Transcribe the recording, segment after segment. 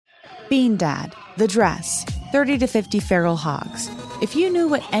Bean Dad, The Dress, 30 to 50 Feral Hogs. If you knew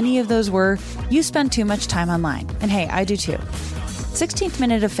what any of those were, you spend too much time online. And hey, I do too. 16th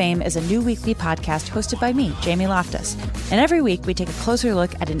Minute of Fame is a new weekly podcast hosted by me, Jamie Loftus. And every week we take a closer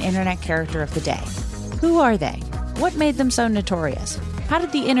look at an internet character of the day. Who are they? What made them so notorious? How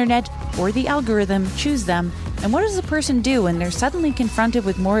did the internet or the algorithm choose them? And what does a person do when they're suddenly confronted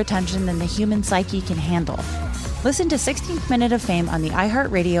with more attention than the human psyche can handle? Listen to 16th Minute of Fame on the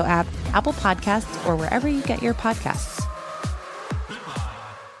iHeartRadio app, Apple Podcasts, or wherever you get your podcasts.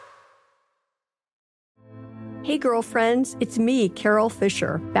 Hey girlfriends, it's me, Carol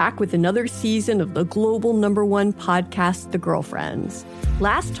Fisher, back with another season of the global #1 podcast, The Girlfriends.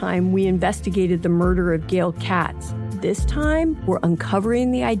 Last time, we investigated the murder of Gail Katz. This time, we're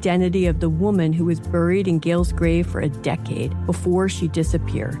uncovering the identity of the woman who was buried in Gail's grave for a decade before she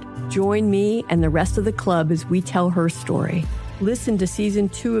disappeared. Join me and the rest of the club as we tell her story. Listen to Season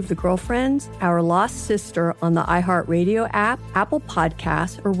 2 of The Girlfriends, Our Lost Sister on the iHeartRadio app, Apple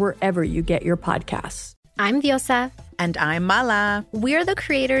Podcasts, or wherever you get your podcasts. I'm Diosa. And I'm Mala. We're the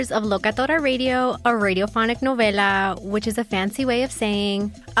creators of Locatora Radio, a radiophonic novela, which is a fancy way of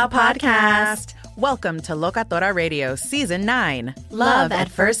saying a podcast. Welcome to Locatora Radio Season 9. Love at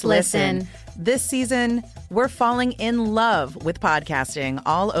First Listen. This season, we're falling in love with podcasting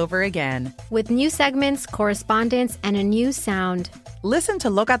all over again. With new segments, correspondence, and a new sound. Listen to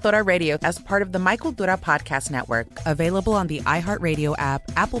Locatora Radio as part of the My Cultura Podcast Network, available on the iHeartRadio app,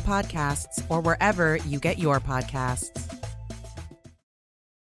 Apple Podcasts, or wherever you get your podcasts.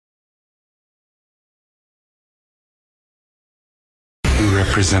 You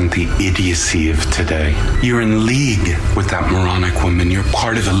represent the idiocy of today. You're in league with that moronic woman. You're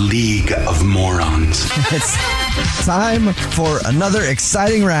part of a league of morons. It's time for another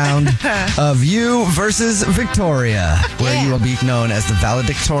exciting round of You versus Victoria, where you will be known as the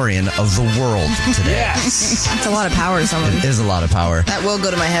valedictorian of the world today. Yes. That's a lot of power, someone. It is a lot of power. That will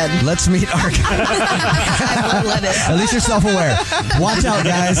go to my head. Let's meet our... I will let it. At least you're self-aware. Watch out,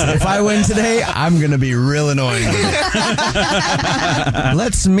 guys. If I win today, I'm going to be real annoying.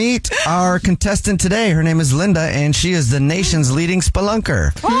 Let's meet our contestant today. Her name is Linda, and she is the nation's leading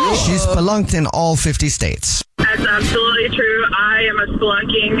spelunker. Oh. She's spelunked in all 50 states. That's absolutely true. I am a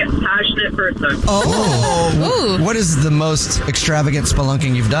spelunking, passionate person. Oh. What is the most extravagant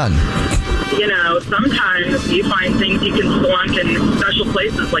spelunking you've done? You know, sometimes you find things you can spelunk in special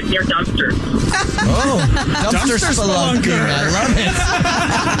places, like near dumpsters. Oh, dumpster spelunking. I love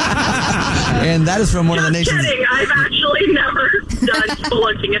it. And that is from one of the nation's... Kidding. I've actually never done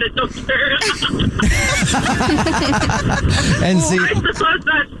spelunking at a dumpster. And see, I suppose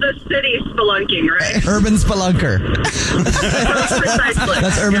that's the city spelunking, right? Urban spelunker. Precisely.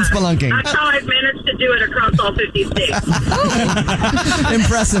 That's urban spelunking. That's how I've managed to do it across all 50 states.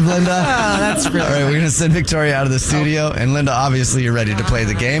 Impressive, Linda. Oh, that's really all right, we're going to send Victoria out of the studio. And Linda, obviously, you're ready to play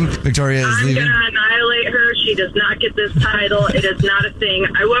the game. Victoria is leaving. I'm going to annihilate her. She does not get this title. It is not a thing.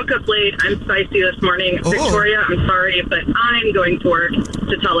 I woke up late. I'm spicy this morning. Oh. Victoria, I'm sorry, but I'm going to work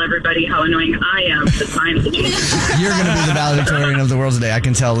to tell everybody how annoying I am. The time to change. You're going to be the valedictorian of the world today. I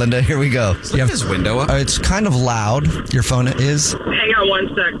can tell, Linda. Here we go. You have this window up? It's kind of loud. Your phone is. Hang on one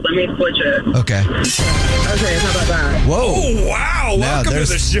sec. Let me switch it. Okay. Okay, how about that? Whoa. Oh, wow. Welcome to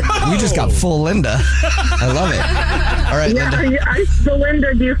the show. We just got full Linda. I love it. All right, Yeah, Linda. I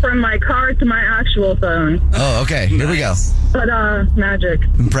Belinda you from my car to my actual phone. Oh, okay. Here we go. But, magic.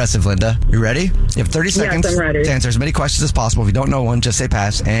 Impressive, Linda. You ready? You have 30 seconds I'm ready. to answer as many questions as possible. If you don't know one, just say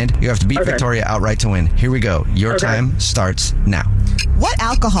pass. And you have to beat Victoria outright to win. Here we go. Your time starts now. What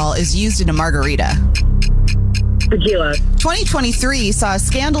alcohol is used in a margarita? Tequila. 2023 saw a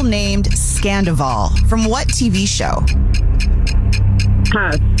scandal named Scandival. From what TV show?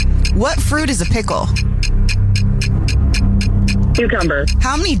 Pass. What fruit is a pickle? Cucumber.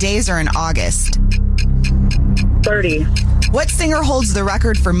 How many days are in August? 30. What singer holds the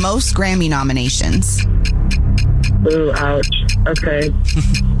record for most Grammy nominations? Ooh, ouch. Okay.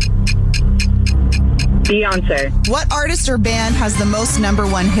 Beyonce. What artist or band has the most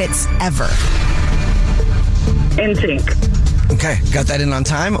 #1 hits ever? NSYNC. Okay, got that in on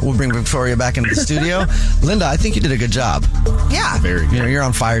time. We'll bring Victoria back into the studio. Linda, I think you did a good job. Yeah. Very good. You're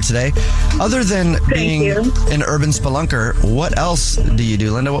on fire today. Other than being an urban spelunker, what else do you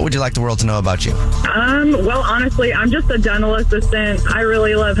do, Linda? What would you like the world to know about you? Well, honestly, I'm just a dental assistant. I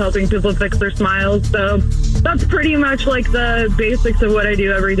really love helping people fix their smiles, so that's pretty much like the basics of what I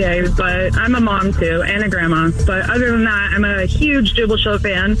do every day. But I'm a mom too, and a grandma. But other than that, I'm a huge Jubal Show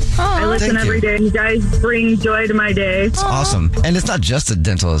fan. I listen every day. You guys bring joy to my day. It's awesome. And it's not just a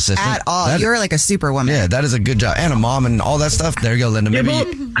dental assistant. At all. You're like a superwoman. Yeah, that is a good job. And a mom and all that stuff. There you go, Linda. Maybe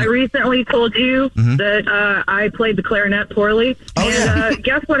I recently told you that I played the clarinet poorly.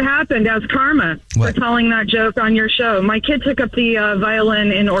 Guess what happened as karma for telling that joke on your show? My kid took up the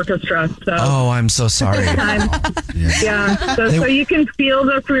violin in orchestra. So. Oh, I'm so sorry. So you can feel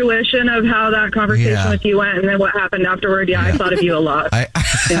the fruition of how that conversation with you went and then what happened afterward. Yeah, I thought of you a lot. I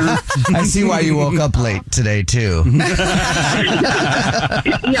see why you woke up late today, too.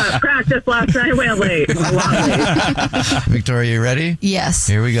 Practice last night went late. A lot late. Victoria, you ready? Yes.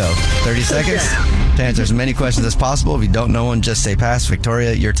 Here we go. 30 seconds to answer as many questions as possible. If you don't know one, just say pass.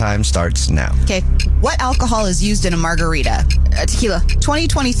 Victoria, your time starts now. Okay. What alcohol is used in a margarita? Tequila.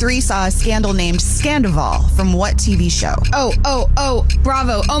 2023 saw a scandal named Scandival from what TV show? Oh,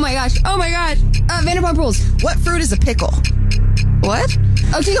 Bravo. Oh my gosh. Vanderpump Rules. What fruit is a pickle? What?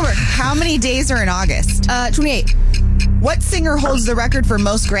 Oh, cucumber. How many days are in August? 28. What singer holds the record for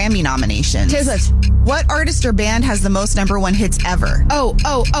most Grammy nominations? Taylor Swift. What artist or band has the most #1 hits ever? Oh,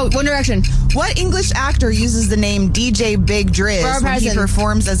 One Direction. What English actor uses the name DJ Big Driz Robert when he Pattinson.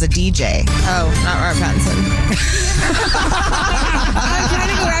 performs as a DJ? Oh, not Robert Pattinson. I'm trying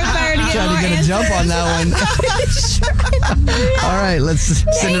to go rapid fire to get Trying more to get a jump on that one. All right, let's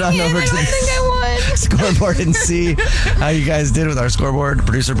send it on over to the scoreboard and see how you guys did with our scoreboard.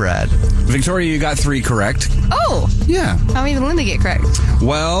 Producer Brad. Victoria, you got 3 correct. Oh. Yeah. How many did Linda get correct?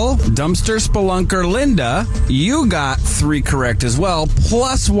 Well, dumpster spelunker Linda, you got 3 correct as well,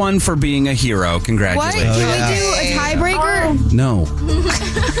 plus 1 for being a hero. What? Congratulations. Can we do a tiebreaker? No.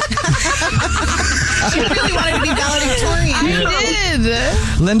 She really wanted to be valedictorian. I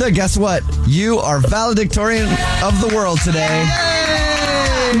did. Linda, guess what? You are valedictorian of the world today.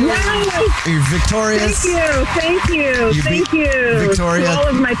 Yes. You're victorious. Thank you. Victoria. To all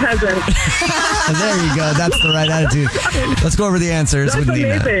of my peasants. There you go. That's the right attitude. Let's go over the answers with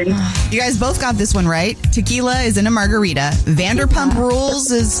Nina. You guys both got this one right. Tequila is in a margarita. Vanderpump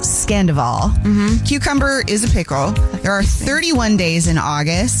Rules is Scandival. Cucumber is a pickle. There are 31 days in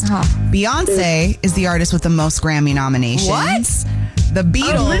August. Beyonce is the artist with the most Grammy nominations. What? The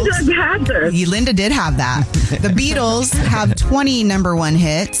Beatles. Linda had this. Linda did have that. The Beatles have 20 #1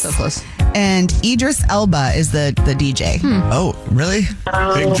 hits. So close. And Idris Elba is the DJ. Oh, really?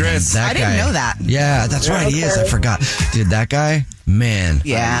 Big Driz. That I didn't guy. know that. Yeah, that's right. He is. I forgot. Dude, that guy, man.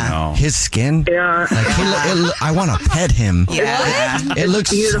 Yeah. His skin. Yeah. Like I want to pet him. Yeah. It looks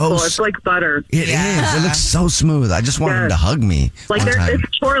beautiful. so. It's like butter. It is. It looks so smooth. I just want him to hug me. Like one time.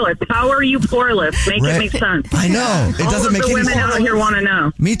 it's poreless. How are you poreless? Make it make sense. I know. It doesn't make any sense. All of the women out here want to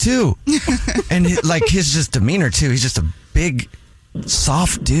know. Me too. And his just demeanor too. He's just a big,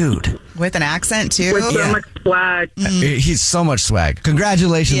 soft dude with an accent too. With so much swag. He's so much swag.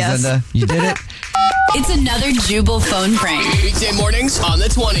 Congratulations, Linda. You did it. It's another Jubal phone prank. Weekday mornings on the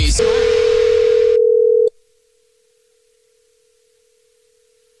 20s.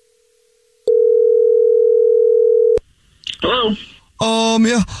 Hello.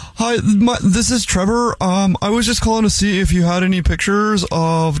 Yeah. Hi, this is Trevor. I was just calling to see if you had any pictures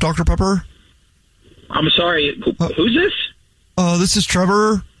of Dr. Pepper. I'm sorry. Who's this? This is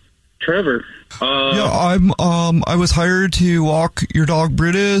Trevor. Trevor. Yeah, I was hired to walk your dog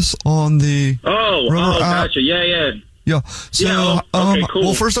Britis on the river gotcha. Yeah. Yeah. So, okay, cool.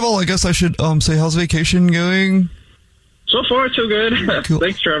 Well, first of all, I guess I should say, how's vacation going? So far, so good. Cool.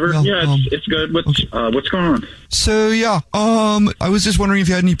 Thanks, Trevor. Yeah, it's good. What's going on? So yeah, I was just wondering if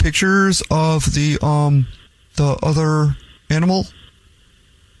you had any pictures of the other animal.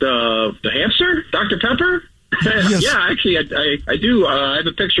 The hamster, Dr. Pepper. Yes. Yeah, actually, I do. I have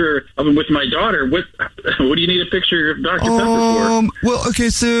a picture of him with my daughter. What do you need a picture of Dr. Pepper for? Well, okay,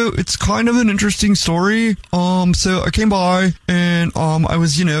 so it's kind of an interesting story. So I came by and I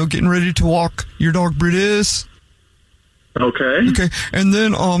was, getting ready to walk your dog Britis. Okay. And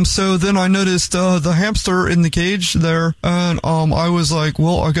then, so then I noticed, the hamster in the cage there, and, I was like,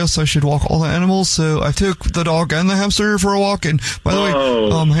 well, I guess I should walk all the animals, so I took the dog and the hamster for a walk, and by the way,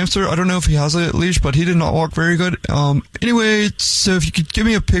 hamster, I don't know if he has a leash, but he did not walk very good. Anyway, so if you could give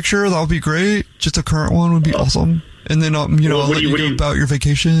me a picture, that would be great. Just a current one would be awesome. And then, I'll let you go about your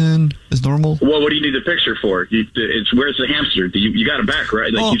vacation as normal. Well, what do you need the picture for? Where's the hamster? You got him back,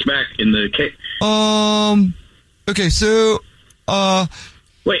 right? Like, he's back in the cage. Okay, so,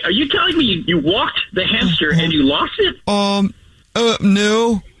 wait, are you telling me you walked the hamster and you lost it?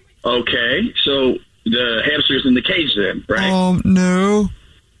 No. Okay, so the hamster's in the cage then, right? No.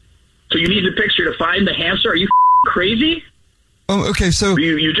 So you need the picture to find the hamster? Are you crazy? Okay, so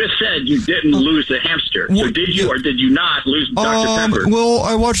you just said you didn't lose the hamster. So did you or did you not lose Dr. Pepper? Well,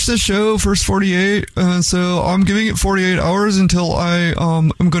 I watched the show First 48, so I'm giving it 48 hours until I'm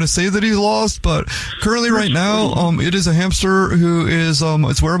going to say that he's lost. But currently, right now, it is a hamster who is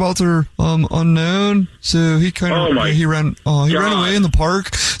its whereabouts are unknown. So he he ran away in the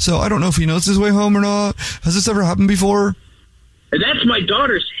park. So I don't know if he knows his way home or not. Has this ever happened before? And that's my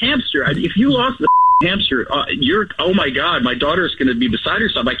daughter's hamster. If you lost the hamster, oh my God, my daughter's going to be beside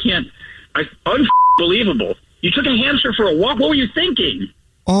herself. Unbelievable. You took a hamster for a walk. What were you thinking?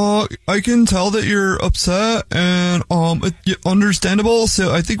 I can tell that you're upset and understandable.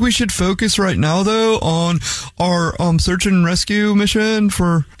 So I think we should focus right now, though, on our search and rescue mission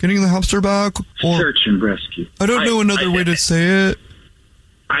for getting the hamster back. Search and rescue. I don't know another way to say it.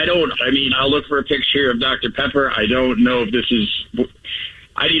 I'll look for a picture of Dr. Pepper. I don't know if this is...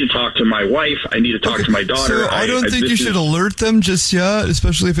 I need to talk to my wife. I need to talk to my daughter. So I don't think you should alert them just yet,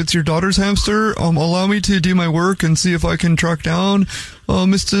 especially if it's your daughter's hamster. Allow me to do my work and see if I can track down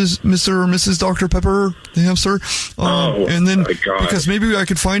Mr. or Mrs. Dr. Pepper, the hamster. And then, my God. Because maybe I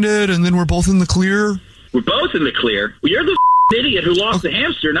could find it, and then we're both in the clear. We're both in the clear. Well, you're the idiot who lost the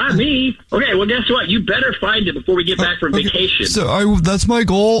hamster, not me. Okay, well, guess what? You better find it before we get back from vacation. So that's my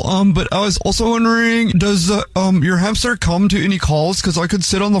goal. But I was also wondering, does your hamster come to any calls? Because I could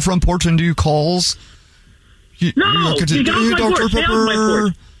sit on the front porch and do calls. You get off my porch. Stay off my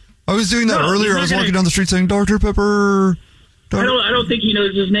porch. I was doing that earlier. I was walking down the street saying, Dr. Pepper. I don't think he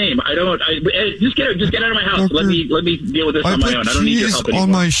knows his name. Just get out of my house. Let me deal with this on my own. I don't need your help anymore.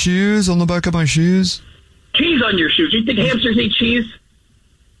 On my shoes, on the back of my shoes. Cheese on your shoes. You think hamsters eat cheese?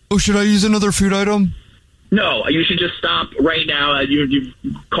 Oh, should I use another food item? No, you should just stop right now. You've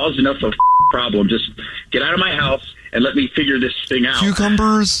caused enough of a problem. Just get out of my house and let me figure this thing out.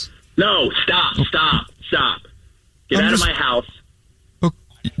 Cucumbers? No, stop. Get out of my house.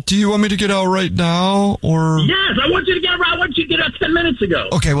 Do you want me to get out right now, or? Yes, I want you to get out. I want you to get out 10 minutes ago.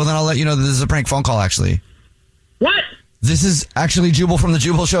 Okay, well then I'll let you know that this is a prank phone call, actually. What? This is actually Jubal from the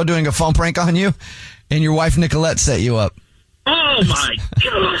Jubal Show doing a phone prank on you, and your wife Nicolette set you up. Oh my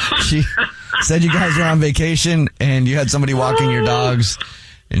God! She said you guys were on vacation and you had somebody walking your dogs.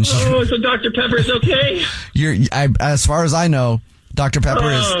 And so Dr. Pepper is okay? As far as I know, Dr. Pepper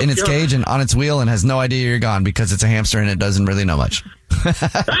is in its cage and on its wheel and has no idea you're gone because it's a hamster and it doesn't really know much.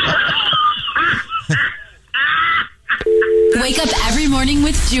 Wake up every morning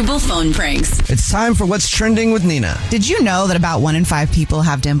with Jubal phone pranks. It's time for What's Trending with Nina. Did you know that about 1 in 5 people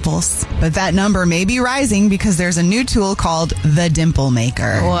have dimples? But that number may be rising because there's a new tool called the Dimple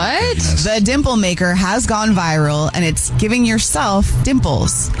Maker. What? The Dimple Maker has gone viral and it's giving yourself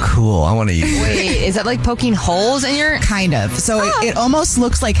dimples. Cool. I want to use it. Wait, is that like poking holes in your... Kind of. So it almost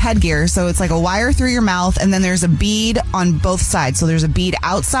looks like headgear. So it's like a wire through your mouth and then there's a bead on both sides. So there's a bead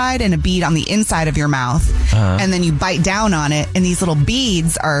outside and a bead on the inside of your mouth. And then you bite down on it and these little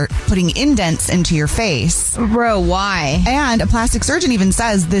beads are putting indents into your face. Bro, why? And a plastic surgeon even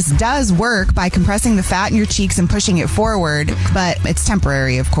says this does work by compressing the fat in your cheeks and pushing it forward, but it's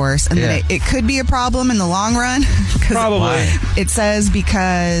temporary, of course. And then it could be a problem in the long run. Probably. It says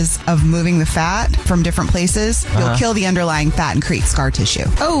because of moving the fat from different places, you'll kill the underlying fat and create scar tissue.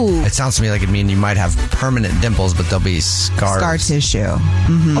 Oh. It sounds to me like it'd mean you might have permanent dimples, but they'll be scars. Scar tissue.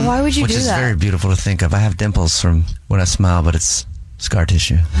 Mm-hmm. Why would you do that? Which is very beautiful to think of. I have dimples from when I smile, but it's scar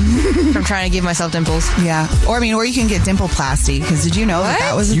tissue. I'm trying to give myself dimples. Yeah. Or you can get dimpleplasty, because did you know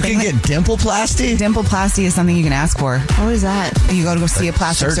that was a thing? You can get dimpleplasty? Dimpleplasty is something you can ask for. What is that? You go see a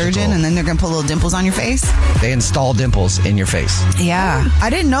plastic surgeon, and then they're going to put little dimples on your face. They install dimples in your face. Yeah.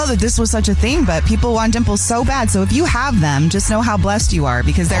 I didn't know that this was such a thing, but people want dimples so bad. So if you have them, just know how blessed you are,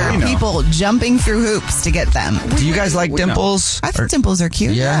 because there are people jumping through hoops to get them. Do you guys like dimples? I think dimples are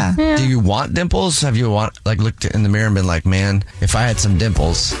cute. Yeah. Do you want dimples? Have you looked in the mirror and been like, man, if I had some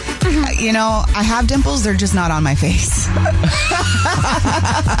dimples? I have dimples. They're just not on my face.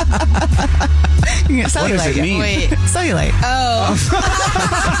 What does it mean? Wait. Cellulite. Oh.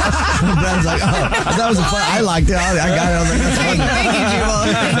 I was like, that was a fun. I liked it. I got it. I was like, that's funny. Thank you, Jubal.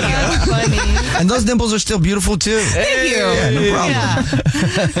 Thank you. Funny. And those dimples are still beautiful too. Thank you. Yeah, no problem.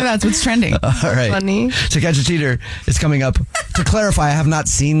 Yeah. That's what's trending. All right. Funny. To Catch a Cheater is coming up. To clarify, I have not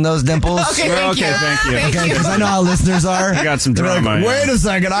seen those dimples. Thank you. Okay, because I know how listeners are. I got some drama. Like, wait a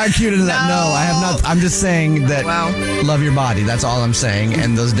second, I cued into that. No, I have not. I'm just saying that love your body. That's all I'm saying.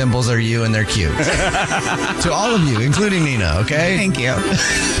 And those dimples are you and they're cute. To all of you, including Nina, okay? Thank you.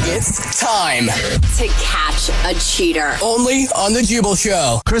 It's time To catch a cheater. only on the Jubal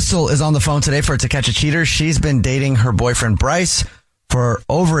Show. Crystal is on the phone today for To Catch a Cheater. She's been dating her boyfriend Bryce for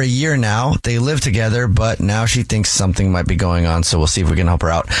over a year now. They live together, but now she thinks something might be going on. So we'll see if we can help her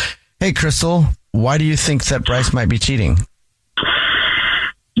out. Hey, Crystal, why do you think that Bryce might be cheating?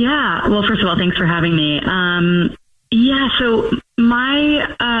 Yeah. Well, first of all, thanks for having me. So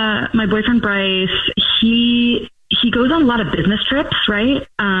my boyfriend Bryce, he goes on a lot of business trips, right?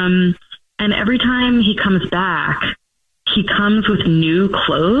 And every time he comes back, he comes with new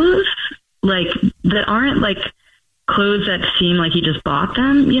clothes, like that aren't like clothes that seem like he just bought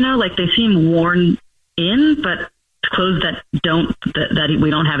them, like they seem worn in, but clothes that we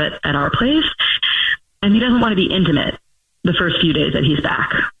don't have it at our place. And he doesn't want to be intimate the first few days that he's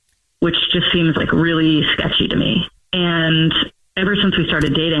back, which just seems like really sketchy to me. And ever since we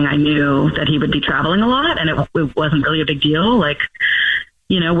started dating, I knew that he would be traveling a lot, and it wasn't really a big deal. Like,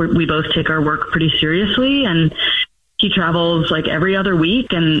 we both take our work pretty seriously, and he travels like every other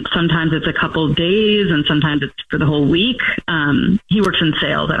week, and sometimes it's a couple of days, and sometimes it's for the whole week. He works in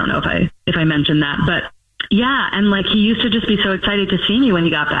sales. I don't know if I mentioned that, but yeah. And like, he used to just be so excited to see me when he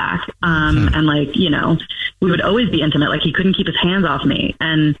got back. And like, we would always be intimate. Like, he couldn't keep his hands off me.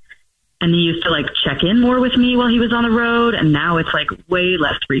 And he used to like check in more with me while he was on the road. And now it's like way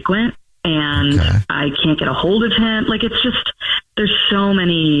less frequent, and I can't get a hold of him. Like, it's just, there's so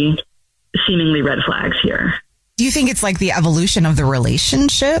many seemingly red flags here. Do you think it's like the evolution of the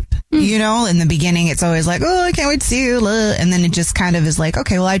relationship? In the beginning, it's always like, oh, I can't wait to see you. And then it just kind of is like,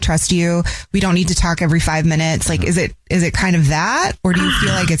 okay, well, I trust you. We don't need to talk every 5 minutes. Like, is it kind of that? Or do you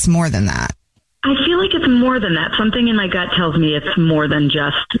feel like it's more than that? I feel like it's more than that. Something in my gut tells me it's more than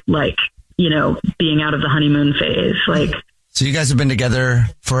just like, being out of the honeymoon phase. Like, so you guys have been together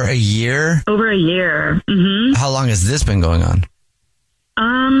for a year? Over a year. Mm-hmm. How long has this been going on?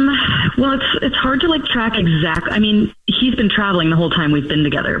 Well, it's hard to like track exactly. I mean, he's been traveling the whole time we've been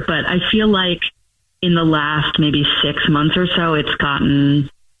together, but I feel like in the last maybe 6 months or so, it's gotten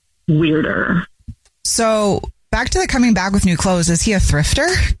weirder. So back to the coming back with new clothes. Is he a thrifter?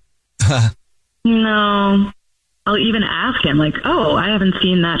 No. I'll even ask him like, oh, I haven't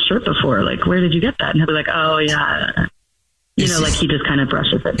seen that shirt before. Like, where did you get that? And he'll be like, oh yeah. Like he just kind of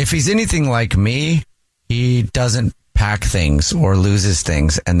brushes it. If he's anything like me, he doesn't pack things or loses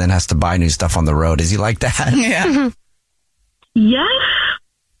things and then has to buy new stuff on the road. Is he like that? Yeah. Yes.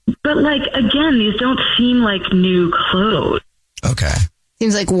 But like, again, these don't seem like new clothes. Okay.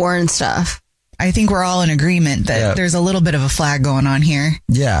 Seems like worn stuff. I think we're all in agreement that there's a little bit of a flag going on here.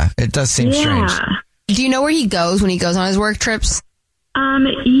 Yeah, it does seem strange. Do you know where he goes when he goes on his work trips?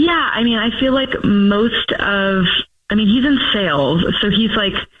 Yeah. I mean, I feel like he's in sales, so he's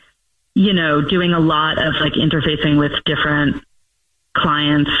like, doing a lot of like interfacing with different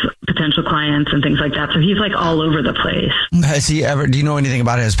clients, potential clients and things like that. So he's like all over the place. Has he ever, do you know anything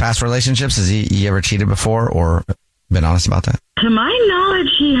about his past relationships? Has he ever cheated before or been honest about that? To my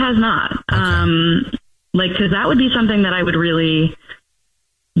knowledge, he has not. Okay. Cause that would be something that I would really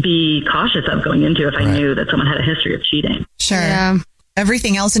be cautious of going into if I knew that someone had a history of cheating. Sure. Yeah.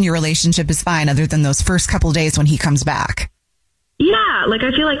 Everything else in your relationship is fine other than those first couple days when he comes back. Yeah, like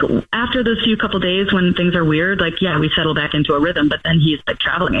I feel like after those few couple days when things are weird, like, yeah, we settle back into a rhythm, but then he's like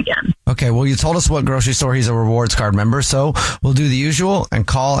traveling again. Okay, well, you told us what grocery store he's a rewards card member, so we'll do the usual and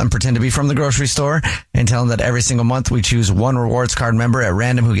call and pretend to be from the grocery store and tell him that every single month we choose one rewards card member at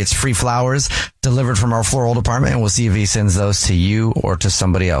random who gets free flowers delivered from our floral department, and we'll see if he sends those to you or to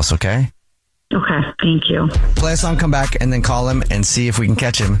somebody else, okay? Okay, thank you. Play a song, come back, and then call him and see if we can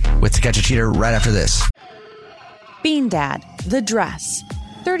catch him with To Catch a Cheater right after this. Bean Dad, The Dress,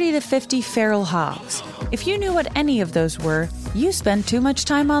 30 to 50 Feral Hogs. If you knew what any of those were, you spend too much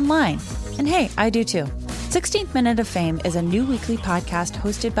time online. And hey, I do too. 16th Minute of Fame is a new weekly podcast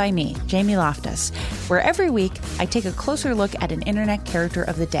hosted by me, Jamie Loftus, where every week I take a closer look at an internet character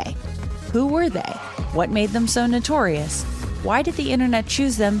of the day. Who were they? What made them so notorious? Why did the internet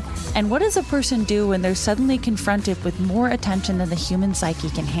choose them? And what does a person do when they're suddenly confronted with more attention than the human psyche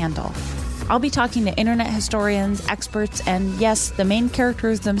can handle? I'll be talking to internet historians, experts, and yes, the main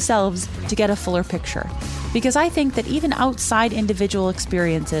characters themselves to get a fuller picture. Because I think that even outside individual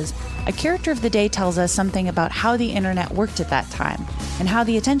experiences, a character of the day tells us something about how the internet worked at that time and how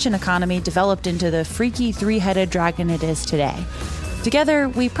the attention economy developed into the freaky three-headed dragon it is today. Together,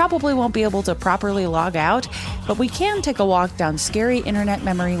 we probably won't be able to properly log out, but we can take a walk down scary internet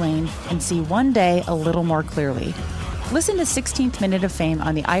memory lane and see one day a little more clearly. Listen to 16th Minute of Fame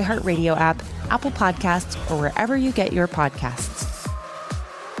on the iHeartRadio app, Apple Podcasts, or wherever you get your podcasts.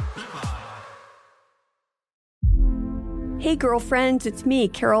 Hey, girlfriends, it's me,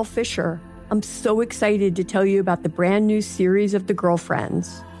 Carol Fisher. I'm so excited to tell you about the brand new series of The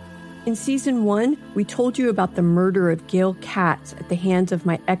Girlfriends. In season 1, we told you about the murder of Gail Katz at the hands of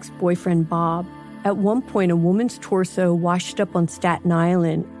my ex-boyfriend Bob. At one point, a woman's torso washed up on Staten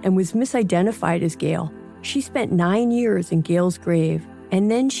Island and was misidentified as Gail. She spent 9 years in Gail's grave,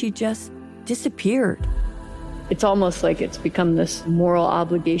 and then she just disappeared. It's almost like it's become this moral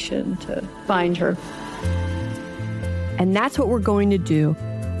obligation to find her. And that's what we're going to do.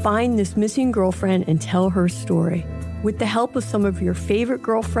 Find this missing girlfriend and tell her story. With the help of some of your favorite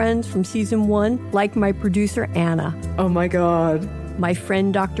girlfriends from season 1, like my producer, Anna. Oh my God. My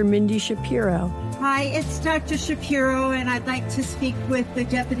friend, Dr. Mindy Shapiro. Hi, it's Dr. Shapiro, and I'd like to speak with the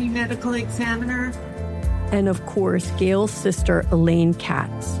Deputy Medical Examiner. And of course, Gail's sister, Elaine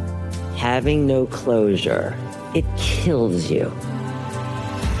Katz. Having no closure, it kills you.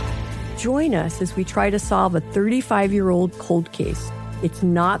 Join us as we try to solve a 35-year-old cold case. It's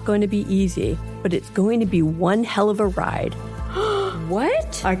not going to be easy, but it's going to be one hell of a ride.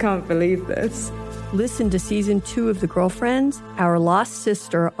 What? I can't believe this. Listen to season 2 of The Girlfriends, Our Lost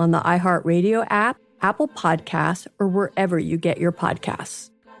Sister on the iHeartRadio app, Apple Podcasts, or wherever you get your podcasts.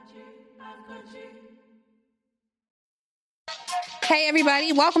 Hey,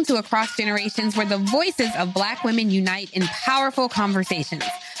 everybody. Welcome to Across Generations, where the voices of Black women unite in powerful conversations.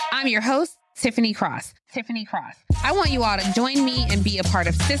 I'm your host, Tiffany Cross. I want you all to join me and be a part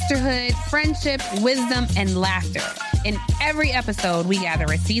of sisterhood, friendship, wisdom, and laughter. In every episode, we gather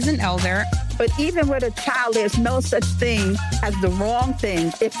a seasoned elder. But even with a child, there's no such thing as the wrong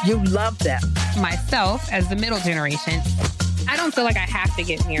thing if you love them. Myself, as the middle generation. I don't feel like I have to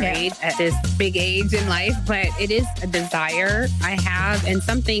get married at this big age in life, but it is a desire I have and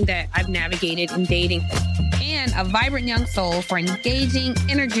something that I've navigated in dating. And a vibrant young soul for engaging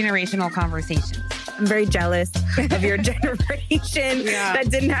intergenerational conversations. I'm very jealous of your generation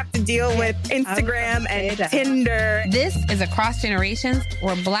that didn't have to deal with Instagram and Tinder. This is Across Generations,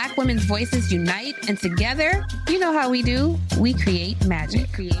 where Black women's voices unite, and together, you know how we do, we create magic.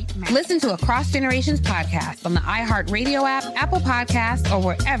 Listen to Across Generations podcast on the iHeartRadio app, Apple Podcasts, or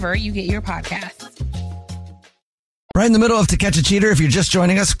wherever you get your podcasts. Right in the middle of To Catch a Cheater, if you're just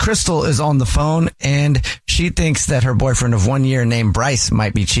joining us, Crystal is on the phone, and she thinks that her boyfriend of 1 year named Bryce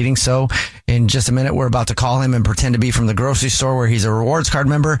might be cheating. So in just a minute, we're about to call him and pretend to be from the grocery store where he's a rewards card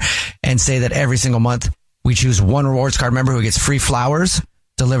member and say that every single month we choose one rewards card member who gets free flowers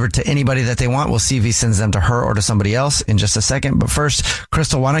delivered to anybody that they want. We'll see if he sends them to her or to somebody else in just a second. But first,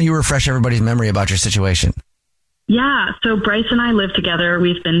 Crystal, why don't you refresh everybody's memory about your situation? Yeah, so Bryce and I live together.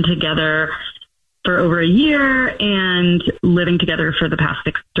 We've been together for over a year and living together for the past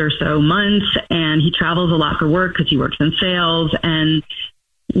 6 or so months. And he travels a lot for work because he works in sales. And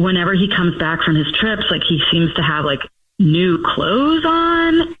whenever he comes back from his trips, like he seems to have like new clothes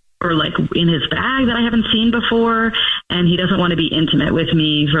on or like in his bag that I haven't seen before. And he doesn't want to be intimate with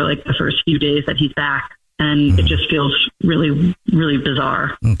me for like the first few days that he's back. And it just feels really, really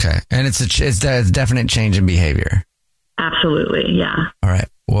bizarre. Okay. And it's a definite change in behavior. Absolutely. Yeah. All right.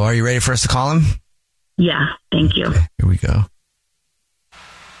 Well, are you ready for us to call him? Yeah, thank you. Okay, here we go.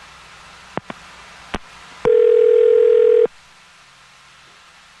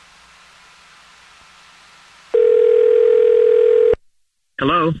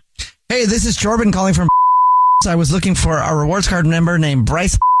 Hello. Hey, this is Jordan calling from. I was looking for a rewards card member named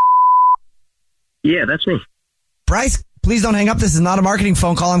Bryce. Yeah, that's me. Bryce, please don't hang up. This is not a marketing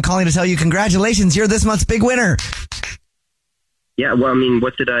phone call. I'm calling to tell you congratulations. You're this month's big winner. Yeah, well, I mean,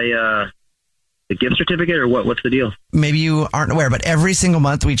 what did I... a gift certificate or what? What's the deal? Maybe you aren't aware, but every single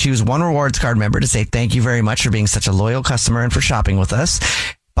month we choose one rewards card member to say thank you very much for being such a loyal customer and for shopping with us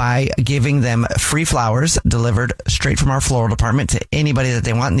by giving them free flowers delivered straight from our floral department to anybody that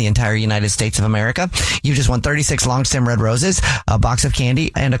they want in the entire United States of America. You just won 36 long stem red roses, a box of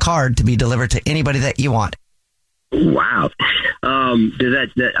candy, and a card to be delivered to anybody that you want. Wow. Does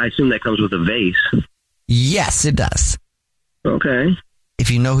that I assume that comes with a vase? Yes, it does. Okay. If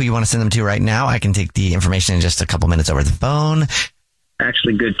you know who you want to send them to right now, I can take the information in just a couple minutes over the phone.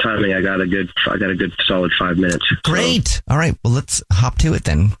 Actually, good timing. I got a good solid 5 minutes. Great. So. All right. Well, let's hop to it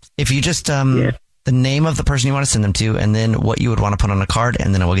then. If you just, the name of the person you want to send them to, and then what you would want to put on a card,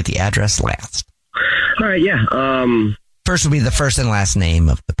 and then we'll get the address last. All right. Yeah. First will be the first and last name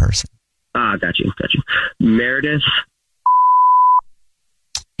of the person. Got you. Meredith.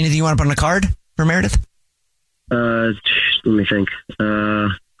 Anything you want to put on a card for Meredith? Let me think.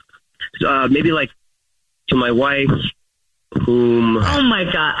 Maybe like to my wife, whom. Oh my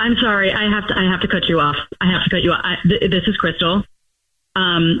God! I'm sorry. I have to cut you off. This is Crystal.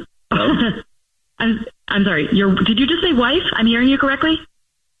 I'm sorry. Did you just say wife? I'm hearing you correctly.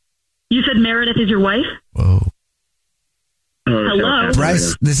 You said Meredith is your wife. Whoa. Hello?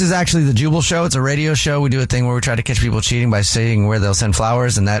 Bryce, this is actually the Jubal Show. It's a radio show. We do a thing where we try to catch people cheating by saying where they'll send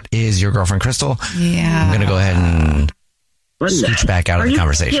flowers, and that is your girlfriend, Crystal. Yeah. I'm going to go ahead and scooch back out of the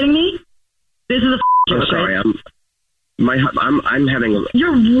conversation. Are you kidding me? This is a joke, I'm sorry. right? I'm having a...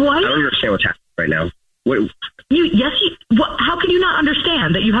 Your wife? I don't understand what's happening right now. What? How can you not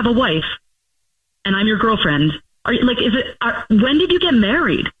understand that you have a wife and I'm your girlfriend? Are you, when did you get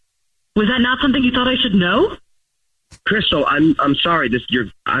married? Was that not something you thought I should know? Crystal, I'm sorry.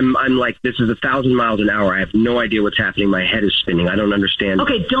 I'm like, this is 1,000 miles an hour. I have no idea what's happening. My head is spinning. I don't understand.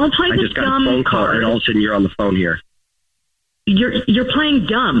 Okay, don't play I this just got dumb a phone call, card. and all of a sudden you're on the phone here. You're playing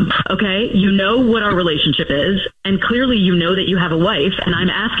dumb, okay? You know what our relationship is, and clearly you know that you have a wife, and I'm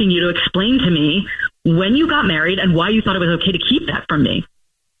asking you to explain to me when you got married and why you thought it was okay to keep that from me.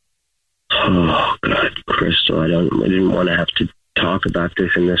 Oh, God, Crystal, I didn't want to have to talk about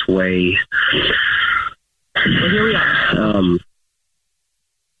this in this way. Well, here we are.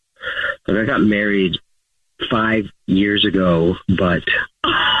 Look, I got married 5 years ago, but...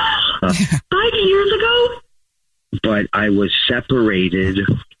 5 years ago? But I was separated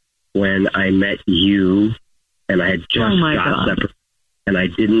when I met you, and I had just got separated. And I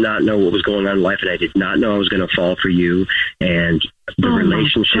did not know what was going on in life, and I did not know I was going to fall for you. And the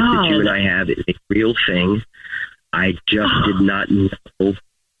relationship that you and I have is a real thing. I just did not know.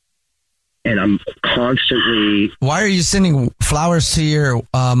 And I'm constantly... Why are you sending flowers to your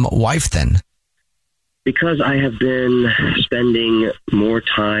wife then? Because I have been spending more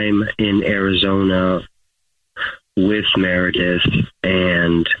time in Arizona with Meredith,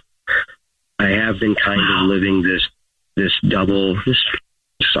 and I have been kind of living this double... This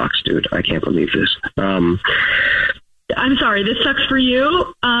sucks, dude. I can't believe this. I'm sorry. This sucks for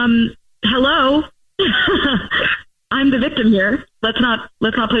you. Hello? I'm the victim here. Let's not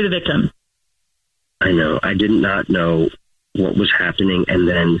play the victim. I know. I did not know what was happening, and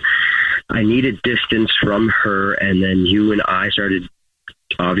then I needed distance from her, and then you and I started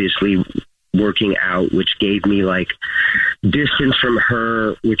obviously working out, which gave me like distance from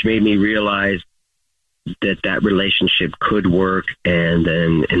her, which made me realize that relationship could work. And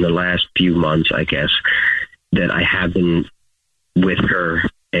then in the last few months, I guess, that I have been with her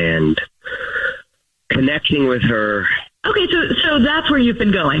and connecting with her. Okay, so that's where you've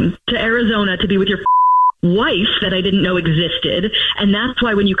been going, to Arizona to be with your wife that I didn't know existed, and that's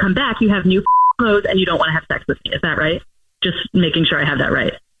why when you come back, you have new clothes and you don't want to have sex with me. Is that right? Just making sure I have that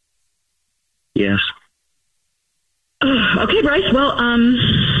right. Yes. Okay, Bryce. Well,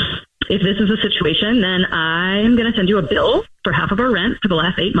 if this is a situation, then I'm going to send you a bill for half of our rent for the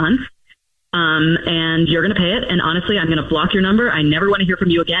last 8 months, and you're going to pay it. And honestly, I'm going to block your number. I never want to hear from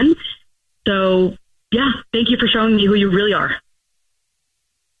you again. So, yeah, thank you for showing me who you really are.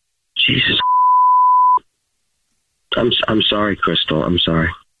 Jesus. I'm sorry, Crystal. I'm sorry.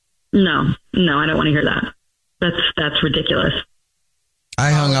 No, I don't want to hear that. That's ridiculous.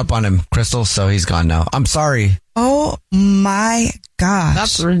 I hung up on him, Crystal, so he's gone now. I'm sorry. Oh my gosh.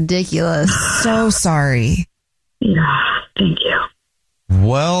 That's ridiculous. So sorry. Yeah, thank you.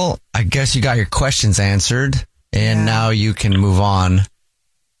 Well, I guess you got your questions answered, and now you can move on.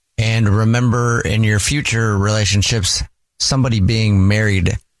 And remember, in your future relationships, somebody being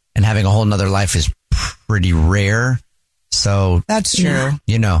married and having a whole nother life is pretty rare. So that's true.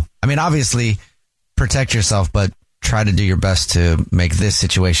 You know, I mean, obviously protect yourself, but try to do your best to make this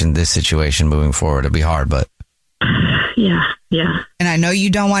situation moving forward. It'll be hard, but yeah. And I know you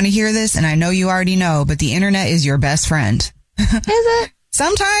don't want to hear this, and I know you already know, but the internet is your best friend. Is it?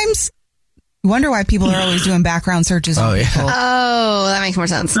 Sometimes. You wonder why people are always doing background searches on people. Oh, that makes more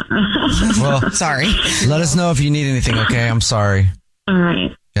sense. Well, sorry. Let us know if you need anything, okay? I'm sorry. All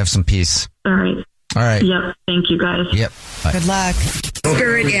right. Have some peace. All right. All right. Yep. Thank you, guys. Yep. Bye. Good luck.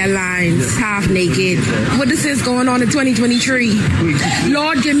 Spirit Airlines, half naked. What is this going on in 2023?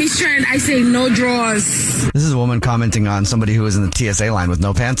 Lord, give me strength. I say no draws. This is a woman commenting on somebody who was in the TSA line with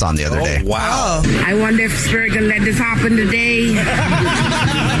no pants on the other day. Wow. I wonder if Spirit gonna let this happen today.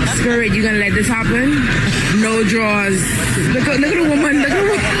 Spirit, you gonna let this happen? No draws. Look at the woman. Look at the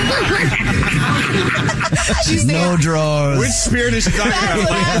woman. She's no drawers. Which Spirit is she talking about?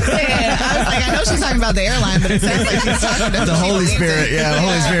 I was like, I know she's talking about the airline, but it sounds like she's talking about the Holy Spirit. Yeah, the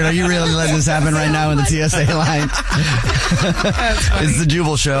Holy Spirit. Are you really letting this happen right now in the TSA line? It's the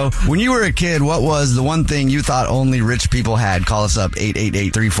Jubal Show. When you were a kid, what was the one thing you thought only rich people had? Call us up,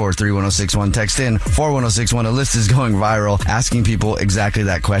 888-343-1061. Text in 41061. A list is going viral asking people exactly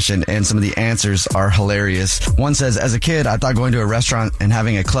that question, and some of the answers are hilarious. One says, as a kid, I thought going to a restaurant and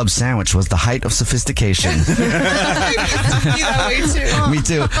having a club sandwich was the height of sophistication. that way too. Me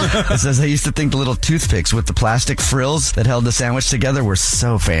too. It says, I used to think the little toothpicks with the plastic frills that held the sandwich together were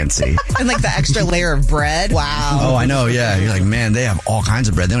so fancy. And like the extra layer of bread. Wow. Oh, I know. Yeah. You're like, man, they have all kinds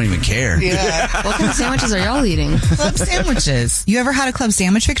of bread. They don't even care. Yeah. What kind of sandwiches are y'all eating? Club sandwiches. You ever had a club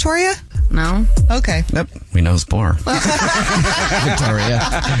sandwich, Victoria? No. Okay. Nope. We know it's poor. Victoria.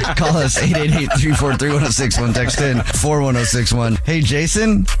 Call us 888-343-1061. Text in 41061. Hey,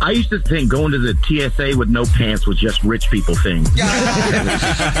 Jason. I used to think going to the TSA with no pants was just rich people thing.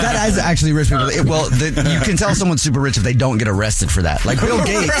 That is actually rich people. You can tell someone's super rich if they don't get arrested for that. Like Bill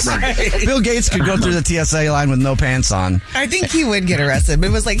Gates. Right. Bill Gates could go through the TSA line with no pants on. I think he would get arrested, but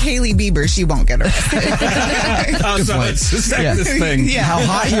it was like Hailey Bieber. She won't get arrested. So it's the sexist thing. Yeah. How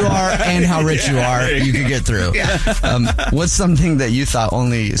hot you are and how rich you are, you could get through. Yeah. What's something that you thought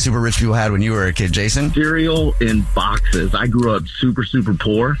only super rich people had when you were a kid, Jason? Cereal in boxes. I grew up super, super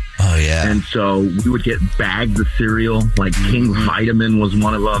poor. Oh, yeah. And so we would get bags of cereal, like King Vitamin was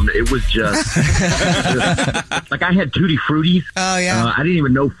one of them. It was just like I had Tutti Fruities. Oh, yeah. I didn't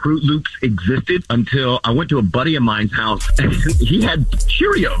even know Fruit Loops existed until I went to a buddy of mine's house and he had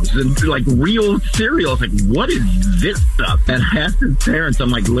Cheerios and like real cereal. I was like, what is this stuff? And I asked his parents, I'm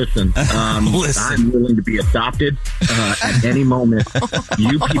like, listen, I'm willing to be adopted at any moment.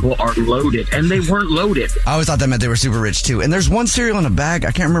 You people are loaded. And they weren't loaded. I always thought that meant they were super rich too. And there's one cereal in a bag.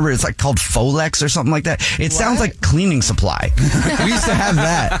 I can't remember. It's like called Folex or something like that. It sounds like cleaning supply. We used to have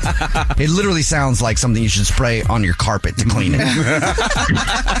that. It literally sounds like something you should spray on your carpet to clean it.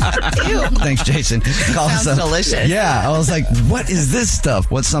 Thanks, Jason. Sounds delicious. Yeah. I was like, what is this stuff?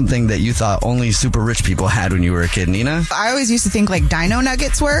 What's something that you thought only super rich people had when you were a kid, Nina? I always used to think like dino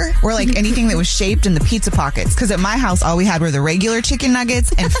nuggets were, or like anything that was shaped in the pizza pockets. Because at my house, all we had were the regular chicken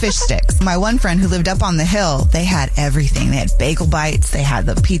nuggets and fish sticks. My one friend who lived up on the hill, they had everything. They had bagel bites, they had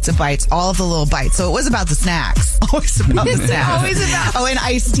the pizza bites, all of the little bites. So it was about the snacks. Always about the snacks. Always about. Oh, and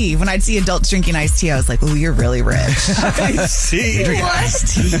iced tea. When I'd see adults drinking iced tea, I was like, ooh, you're really rich. Iced tea.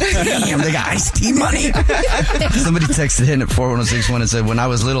 Iced tea. Damn, they got iced tea money. Somebody texted in at 41061 and said, when I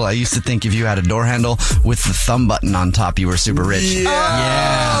was little, I used to think if you had a door handle with the thumb button on top, you were super rich.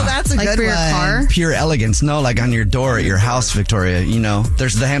 Oh, that's a Like good for your one. car? Pure elegance. No, like on your door at your house, Victoria, you know,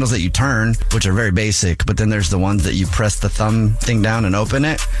 there's the handles that you turn, which are very basic, but then there's the ones that you press the thumb thing down and open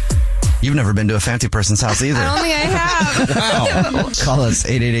it. You've never been to a fancy person's house either. I don't think I have. Call us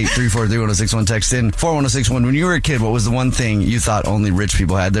 888-343-1061. Text in 41061. When you were a kid, what was the one thing you thought only rich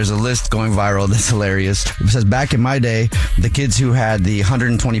people had? There's a list going viral that's hilarious. It says, back in my day, the kids who had the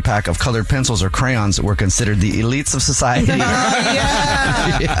 120 pack of colored pencils or crayons were considered the elites of society.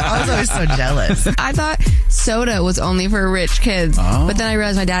 Yeah. I was always so jealous. I thought soda was only for rich kids, but then I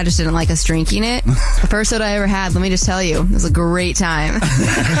realized my dad just didn't like us drinking it. The first soda I ever had, let me just tell you, it was a great time.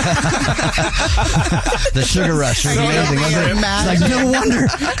 The sugar rush was amazing, wasn't it? It's like, no wonder.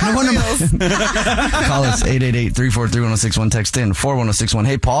 Call us 888-343-1061. Text in 41061.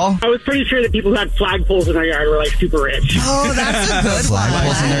 Hey, Paul. I was pretty sure that people who had flagpoles in their yard were like super rich. Oh, that's a good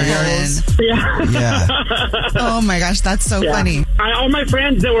Flagpoles in their yards? Yeah. Oh my gosh, that's so funny. All my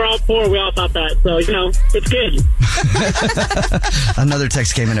friends that were all poor, we all thought that. So, you know, it's good. Another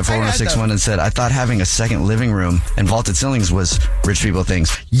text came in at 41061 and said, I thought having a second living room and vaulted ceilings was rich people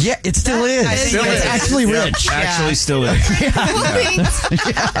things. Yeah, it still is. It's actually rich. Actually still is.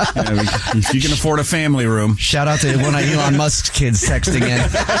 If you can afford a family room. Shout out to one of Elon Musk's kids texting in.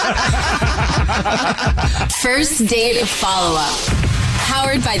 First date follow-up.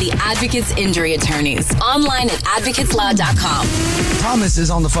 Powered by the Advocates Injury Attorneys. Online at advocateslaw.com. Thomas is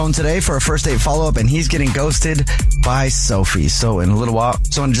on the phone today for a first date follow-up, and he's getting ghosted by Sophie. So in a little while,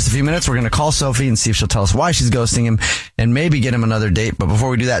 in just a few minutes, we're going to call Sophie and see if she'll tell us why she's ghosting him and maybe get him another date. But before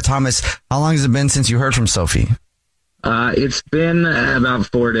we do that, Thomas, how long has it been since you heard from Sophie? It's been about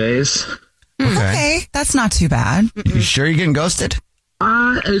 4 days. Okay, that's not too bad. You sure you're getting ghosted?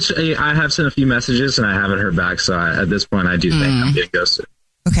 I have sent a few messages and I haven't heard back. So at this point, I do think I'm getting ghosted.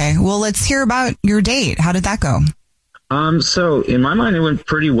 Okay, well, let's hear about your date. How did that go? So in my mind, it went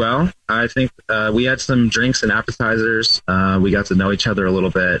pretty well. I think we had some drinks and appetizers. We got to know each other a little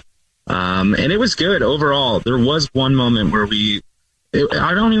bit. And it was good overall. There was one moment where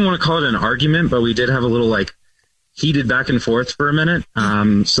I don't even want to call it an argument, but we did have a little like heated back and forth for a minute.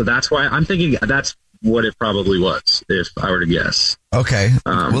 So that's why I'm thinking that's what it probably was, if I were to guess. Okay.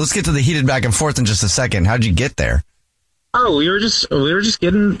 Well, let's get to the heated back and forth in just a second. How'd you get there? Oh, we were just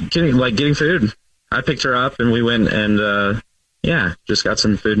getting food. I picked her up and we went and just got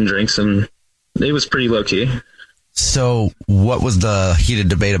some food and drinks, and it was pretty low key. So what was the heated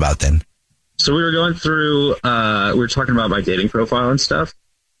debate about then? So we were going through, we were talking about my dating profile and stuff.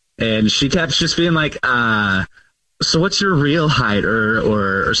 And she kept just being like, so what's your real height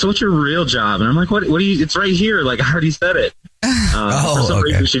or so what's your real job? And I'm like, what do you, it's right here. Like, I already said it. For some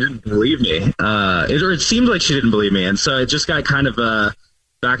reason, she didn't believe me. It seemed like she didn't believe me. And so it just got kind of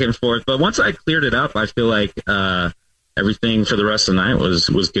back and forth. But once I cleared it up, I feel like everything for the rest of the night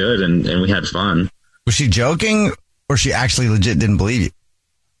was good and we had fun. Was she joking or she actually legit didn't believe you?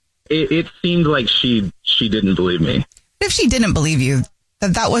 It seemed like she didn't believe me. If she didn't believe you,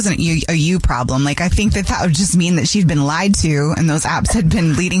 that wasn't a you problem. Like, I think that would just mean that she'd been lied to and those apps had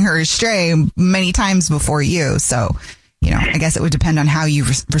been leading her astray many times before you. So, you know, I guess it would depend on how you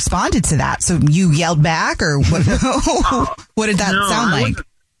responded to that. So you yelled back or what, what did that sound like?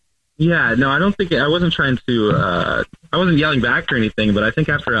 Yeah, no, I don't think I wasn't trying to, I wasn't yelling back or anything, but I think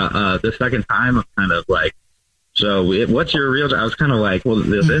after the second time of kind of like, so what's your real job? I was kind of like, well,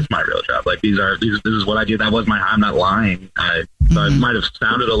 this is my real job. Like this is what I do. That was I'm not lying. So I might have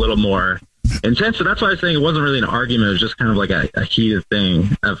sounded a little more intense. So that's why I was saying it wasn't really an argument. It was just kind of like a heated thing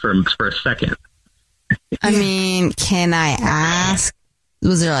for a second. I mean, can I ask,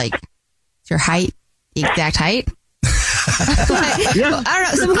 was there like your height, the exact height? Yeah. I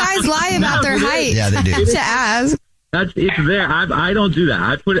don't know. Some guys lie about their height. Yeah, they do. To ask. It's there. I don't do that.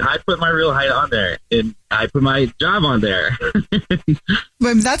 I put my real height on there, and I put my job on there.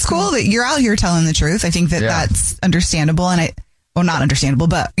 But that's cool that you're out here telling the truth. I think that's understandable, and not understandable,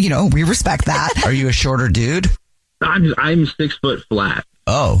 but you know, we respect that. Are you a shorter dude? I'm 6 foot flat.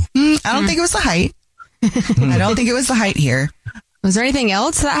 Oh, I don't think it was the height. I don't think it was the height here. Was there anything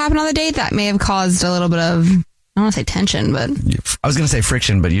else that happened on the date that may have caused a little bit of, I don't want to say tension, but I was going to say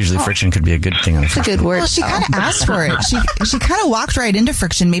friction, but usually friction could be a good thing on the first. It's a good word. Well, she kind of asked for it. She kind of walked right into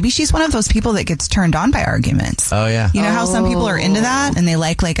friction. Maybe she's one of those people that gets turned on by arguments. Oh, yeah. You know how some people are into that and they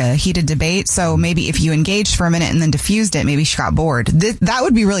like a heated debate. So maybe if you engaged for a minute and then diffused it, maybe she got bored. That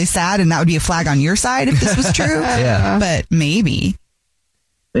would be really sad, and that would be a flag on your side if this was true. Yeah. But maybe.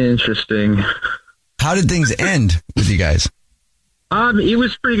 Interesting. How did things end with you guys? It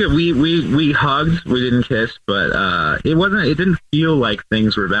was pretty good. We hugged. We didn't kiss, but it didn't feel like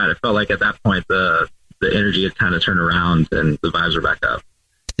things were bad. It felt like at that point the energy had kind of turned around and the vibes were back up.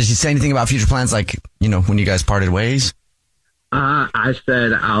 Did she say anything about future plans, like, you know, when you guys parted ways? I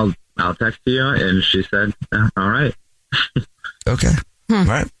said I'll text you, and she said, all right. Okay. All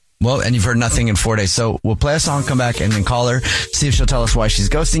right. Well, and you've heard nothing in 4 days, so we'll play a song, come back, and then call her, see if she'll tell us why she's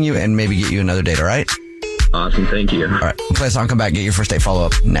ghosting you, and maybe get you another date. All right? Awesome. Thank you. All right. We'll play a song, come back, get your first date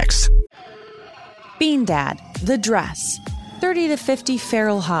follow-up next. Bean Dad, The Dress, 30 to 50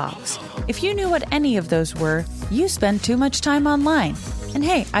 Feral Hogs. If you knew what any of those were, you spend too much time online. And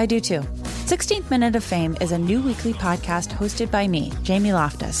hey, I do too. 16th Minute of Fame is a new weekly podcast hosted by me, Jamie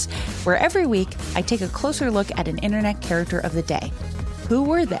Loftus, where every week I take a closer look at an internet character of the day. Who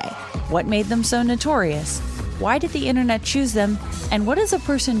were they? What made them so notorious? Why did the internet choose them? And what does a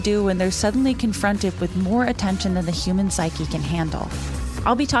person do when they're suddenly confronted with more attention than the human psyche can handle?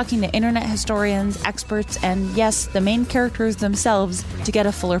 I'll be talking to internet historians, experts, and yes, the main characters themselves to get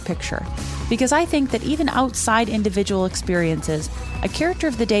a fuller picture. Because I think that even outside individual experiences, a character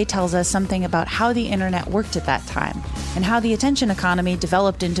of the day tells us something about how the internet worked at that time, and how the attention economy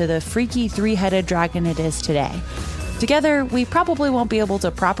developed into the freaky three-headed dragon it is today. Together, we probably won't be able to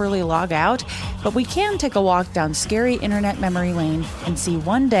properly log out, but we can take a walk down scary internet memory lane and see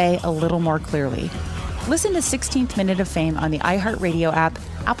one day a little more clearly. Listen to 16th Minute of Fame on the iHeartRadio app,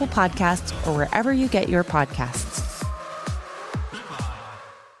 Apple Podcasts, or wherever you get your podcasts.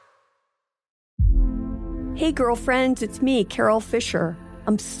 Hey girlfriends, it's me, Carol Fisher.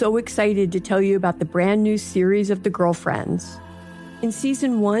 I'm so excited to tell you about the brand new series of The Girlfriends. In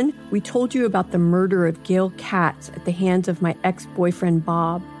season 1, we told you about the murder of Gail Katz at the hands of my ex-boyfriend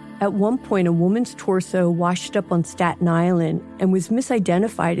Bob. At one point, a woman's torso washed up on Staten Island and was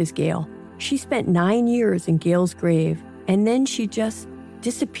misidentified as Gail. She spent 9 years in Gail's grave, and then she just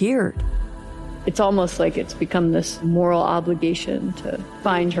disappeared. It's almost like it's become this moral obligation to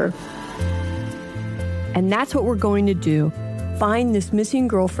find her. And that's what we're going to do. Find this missing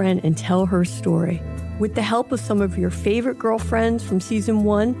girlfriend and tell her story. With the help of some of your favorite girlfriends from season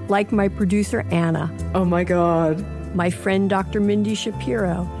 1, like my producer, Anna. Oh my God. My friend, Dr. Mindy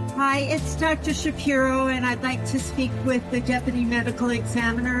Shapiro. Hi, it's Dr. Shapiro, and I'd like to speak with the Deputy Medical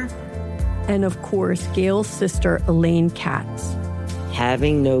Examiner. And of course, Gail's sister, Elaine Katz.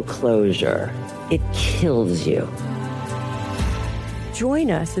 Having no closure, it kills you. Join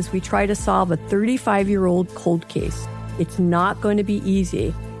us as we try to solve a 35-year-old cold case. It's not going to be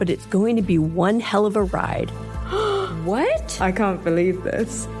easy, but it's going to be one hell of a ride. What? I can't believe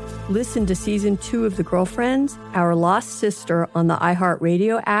this. Listen to season 2 of The Girlfriends, Our Lost Sister on the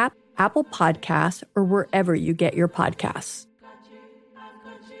iHeartRadio app, Apple Podcasts, or wherever you get your podcasts.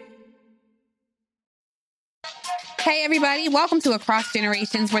 Hey, everybody. Welcome to Across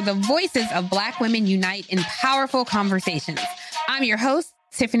Generations, where the voices of Black women unite in powerful conversations. I'm your host,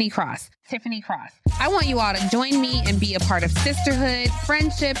 Tiffany Cross. I want you all to join me and be a part of sisterhood,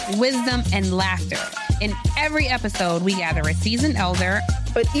 friendship, wisdom, and laughter. In every episode, we gather a seasoned elder.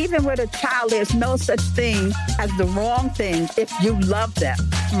 But even with a child, there's no such thing as the wrong thing if you love them.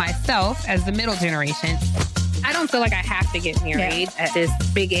 Myself, as the middle generation. I don't feel like I have to get married at this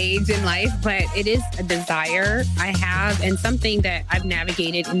big age in life, but it is a desire I have and something that I've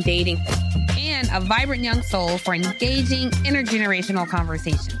navigated in dating. And a vibrant young soul for engaging intergenerational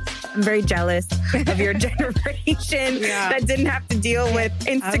conversations. I'm very jealous of your generation that didn't have to deal with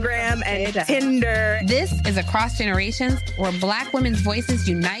Instagram and Tinder. This is Across Generations, where Black women's voices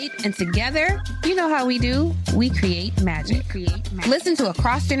unite, and together, you know how we do, we create magic. Listen to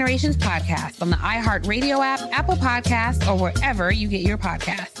Across Generations podcast on the iHeartRadio app, Apple Podcasts, or wherever you get your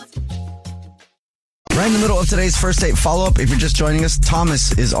podcasts. Right in the middle of today's first date follow-up, if you're just joining us,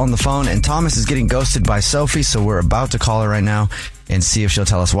 Thomas is on the phone, and Thomas is getting ghosted by Sophie, so we're about to call her right now and see if she'll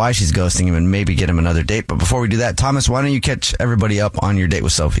tell us why she's ghosting him and maybe get him another date. But before we do that, Thomas, why don't you catch everybody up on your date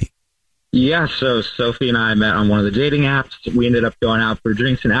with Sophie? Yeah, so Sophie and I met on one of the dating apps. We ended up going out for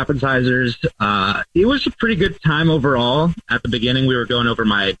drinks and appetizers. It was a pretty good time overall. At the beginning, we were going over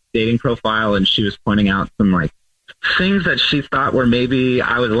my dating profile, and she was pointing out some, like, things that she thought were maybe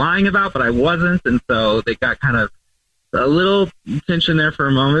I was lying about, but I wasn't. And so they got kind of a little tension there for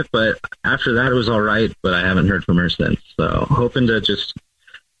a moment, but after that it was all right, but I haven't heard from her since. So hoping to just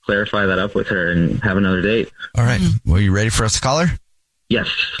clarify that up with her and have another date. All right. Well, you ready for us to call her? Yes.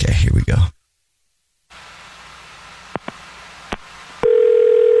 Okay, here we go.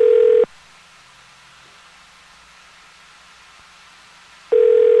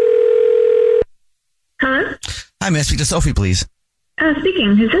 Hello? Hi, may I speak to Sophie, please?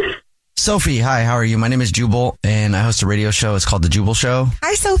 Speaking. Who's this? Sophie, hi, how are you? My name is Jubal, and I host a radio show. It's called The Jubal Show.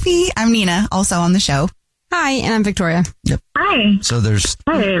 Hi, Sophie. I'm Nina, also on the show. Hi, and I'm Victoria. Yep. Hi. So there's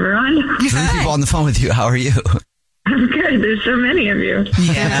Hi, everyone. 3 people on the phone with you. How are you? I'm good. There's so many of you.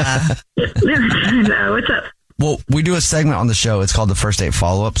 Yeah. What's up? Well, we do a segment on the show. It's called the First Date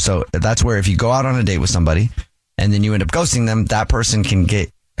Follow-Up. So that's where if you go out on a date with somebody and then you end up ghosting them, that person can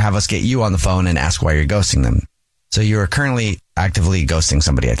have us get you on the phone and ask why you're ghosting them. So you are currently actively ghosting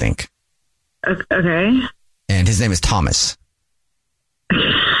somebody, I think. Okay. And his name is Thomas.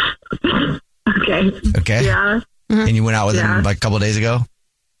 Okay. Okay. Yeah. And you went out with him like a couple of days ago?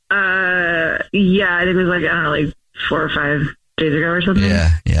 Yeah, I think it was like, I don't know, like 4 or 5 days ago or something.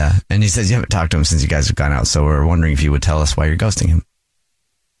 Yeah. And he says you haven't talked to him since you guys have gone out, so we're wondering if you would tell us why you're ghosting him.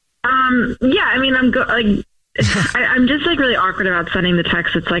 Yeah, I mean, I'm just like really awkward about sending the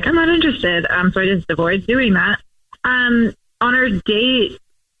text. It's like, I'm not interested. So I just avoid doing that. On our date,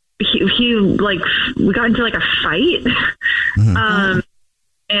 he like, we got into like a fight. Mm-hmm.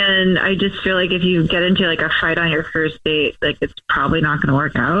 And I just feel like if you get into like a fight on your first date, like it's probably not going to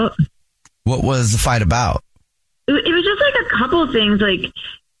work out. What was the fight about? It was just like a couple of things. Like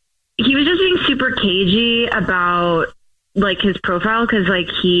he was just being super cagey about like his profile. Cause like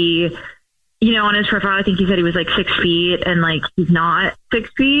he, you know, on his profile, I think he said he was like 6 feet and like, he's not 6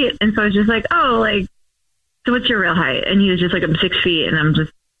 feet. And so I was just like, oh, like, so what's your real height? And he was just like, I'm 6 feet. And I'm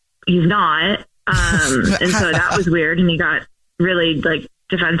just, he's not. And so that was weird. And he got really like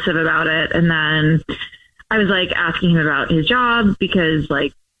defensive about it. And then I was like asking him about his job because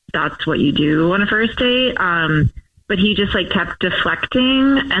like, that's what you do on a first date. But he just like kept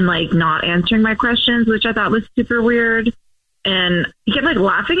deflecting and like not answering my questions, which I thought was super weird. And he kept like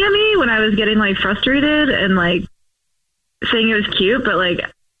laughing at me when I was getting like frustrated and like saying it was cute, but like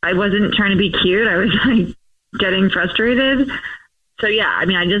I wasn't trying to be cute. I was like getting frustrated. So yeah, I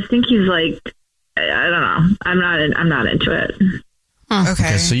mean, I just think he's like, I don't know. I'm not into it.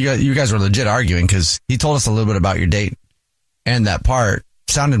 Okay. So you guys were legit arguing because he told us a little bit about your date, and that part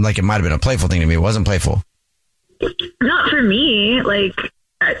sounded like it might have been a playful thing to me. It wasn't playful. Not for me. Like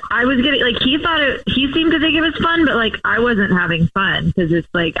I was getting like he seemed to think it was fun, but like I wasn't having fun because it's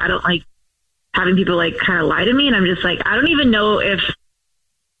like I don't like having people like kind of lie to me, and I'm just like I don't even know if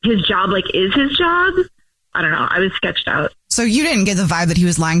his job like is his job. I don't know. I was sketched out. So you didn't get the vibe that he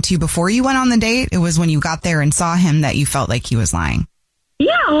was lying to you before you went on the date? It was when you got there and saw him that you felt like he was lying?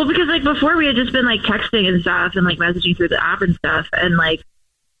 Yeah, well, because like before we had just been like texting and stuff and like messaging through the app and stuff, and like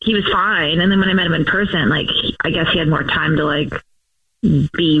he was fine. And then when I met him in person, like I guess he had more time to like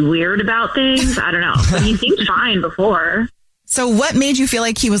be weird about things. I don't know. But he seemed fine before. So what made you feel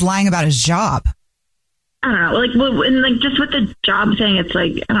like he was lying about his job? I don't know. And just with the job thing, it's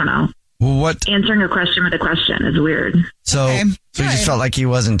like, I don't know. Well, what? Answering a question with a question is weird. So you just felt like he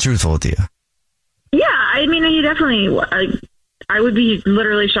wasn't truthful with you? Yeah, I mean, he definitely. I would be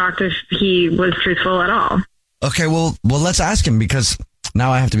literally shocked if he was truthful at all. Okay, well, let's ask him because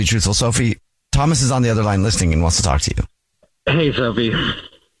now I have to be truthful. Sophie, Thomas is on the other line listening and wants to talk to you. Hey, Sophie.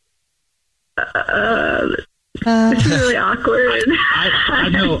 This is really awkward. I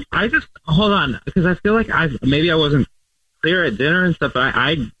know. I just hold on because I feel like maybe I wasn't clear at dinner and stuff. But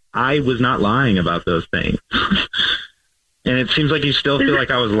I was not lying about those things, and it seems like you still feel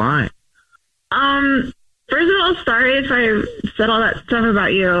like I was lying. First of all, sorry if I said all that stuff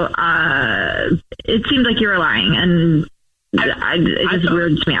about you. It seemed like you were lying, and it just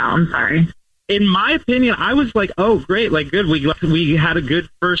weirds me out. I'm sorry. In my opinion, I was like, oh, great, like, good. We had a good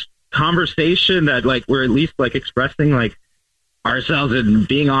first conversation that, like, we're at least, like, expressing, like, ourselves and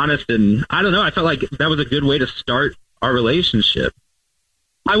being honest. And I don't know. I felt like that was a good way to start our relationship.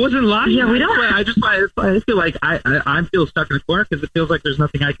 I wasn't lying. Yeah, we don't. I feel like I feel stuck in a corner because it feels like there's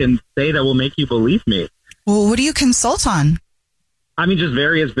nothing I can say that will make you believe me. Well, what do you consult on? I mean, just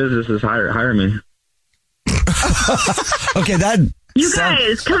various businesses hire me. Okay, you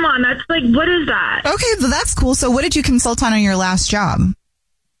guys, come on. That's like, what is that? Okay, well, that's cool. So what did you consult on your last job?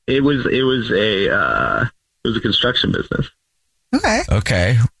 It was a construction business.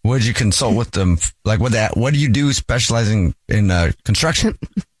 Okay. What did you consult with them? Like, what do you do specializing in construction?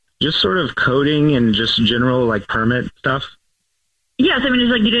 Just sort of coding and just general, like, permit stuff. Yes, I mean,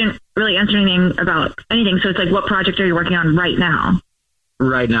 it's like you didn't really answer anything about anything. So it's like, what project are you working on right now?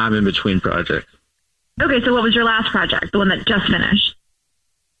 Right now, I'm in between projects. Okay, so what was your last project? The one that just finished?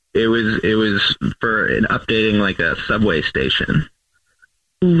 It was for updating, like, a subway station.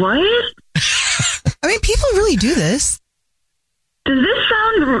 What? I mean, people really do this. Does this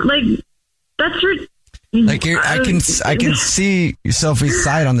sound like that's like I can see Sophie's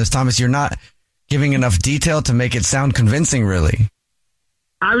side on this, Thomas. You're not giving enough detail to make it sound convincing, really.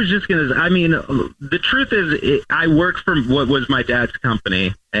 I was just going to, I mean, the truth is I work for what was my dad's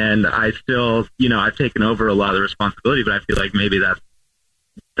company, and I still, I've taken over a lot of the responsibility, but I feel like maybe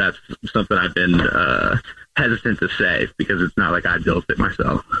that's something I've been hesitant to say because it's not like I built it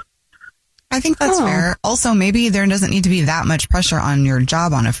myself. I think that's fair. Also, maybe there doesn't need to be that much pressure on your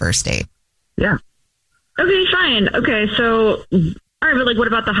job on a first date. Yeah. Okay, fine. Okay, so, all right, but, like, what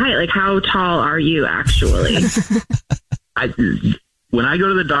about the height? Like, how tall are you actually? When I go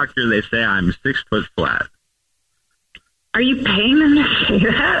to the doctor, they say I'm 6 foot flat. Are you paying them to say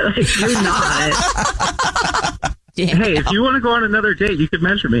that? Like, you're not. Hey, if you want to go on another date, you could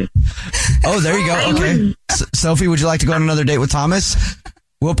measure me. Oh, there you go. Okay. Sophie, would you like to go on another date with Thomas?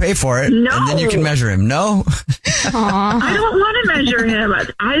 We'll pay for it. No. And then you can measure him. No? I don't want to measure him.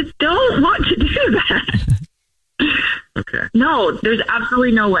 I don't want to do that. Okay. No, there's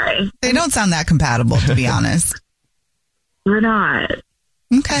absolutely no way. They don't sound that compatible, to be honest. We're not.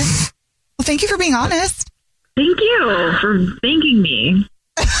 Okay. Well, thank you for being honest. Thank you for thanking me.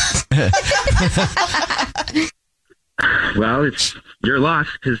 Well, it's your loss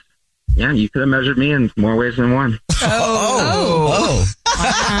because, yeah, you could have measured me in more ways than one. Oh.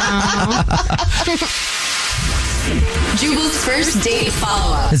 Jubal's first date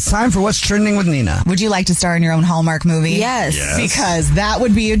follow-up. It's time for What's Trending with Nina. Would you like to star in your own Hallmark movie? Yes. Because that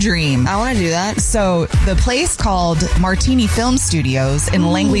would be a dream. I want to do that. So the place called Martini Film Studios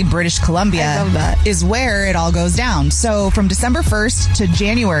in Langley, British Columbia I love that. is where it all goes down. So from December 1st to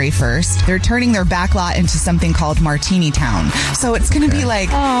January 1st, they're turning their backlot into something called Martini Town. So it's going to be like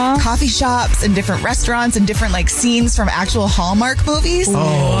coffee shops and different restaurants and different like scenes from actual Hallmark movies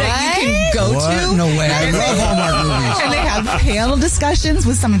that you can go to. No way. I love Hallmark movies. And they have panel discussions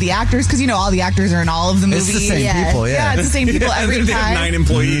with some of the actors because, all the actors are in all of the movies. It's the same people, yeah. It's the same people every They time. have 9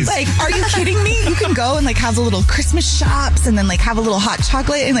 employees. Like, are you kidding me? You can go and like have a little Christmas shops and then like have a little hot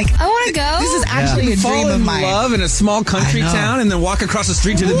chocolate and like I want to go. this is actually a dream of mine. Fall in love in a small country town and then walk across the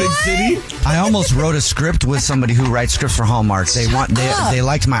street to the big city. I almost wrote a script with somebody who writes scripts for Hallmark. They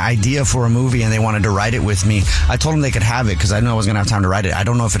liked my idea for a movie and they wanted to write it with me. I told them they could have it because I knew I was going to have time to write it. I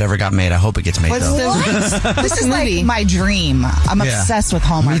don't know if it ever got made. I hope it gets made though. This is like my dream. I'm obsessed with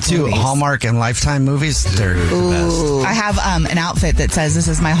Hallmark. Me too. Movies. Hallmark and Lifetime movies, they're the best. I have an outfit that says this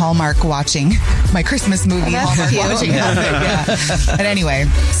is my Hallmark watching, my Christmas movie Hallmark watching outfit. Yeah. But anyway,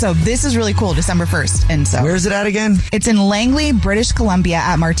 so this is really cool, December 1st. And so where's it at again? It's in Langley, British Columbia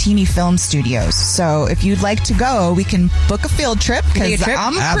at Martini Film Studios. So if you'd like to go, we can book a field trip because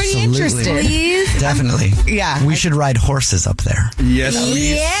I'm pretty interested. Definitely. Yeah. We should ride horses up there. Yes,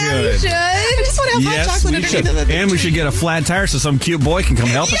 we should. should. should. I just want to have hot chocolate we underneath should. of the And we should get a flat tire so some cute boy can come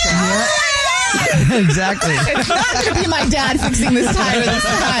help us out. Exactly. It's not going to be my dad fixing this tire this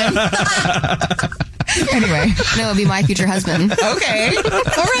time. Anyway. No, it'll be my future husband. Okay. All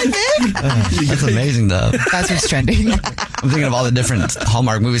right, Vic. That's amazing, though. That's what's trending. I'm thinking of all the different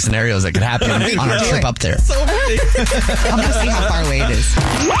Hallmark movie scenarios that could happen on our trip up there. So many. I'm going to see how far away it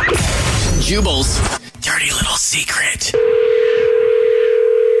is. Jubal's dirty little secret.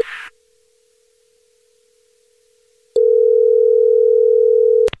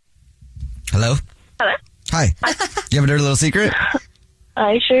 Hello? Hello? Hi. You have a dirty little secret?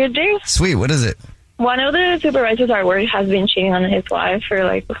 I sure do. Sweet. What is it? One of the supervisors at work has been cheating on his wife for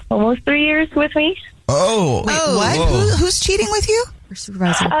like almost 3 years with me. Oh. Wait, what? Who's cheating with you? Or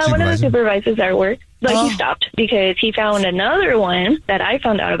supervisor? One of the supervisors at work. But he stopped because he found another one that I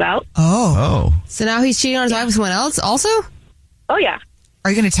found out about. Oh. So now he's cheating on his wife with someone else also? Oh, yeah.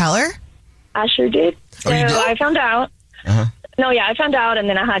 Are you going to tell her? I sure did. So you did? I found out. Uh-huh. No, yeah, I found out, and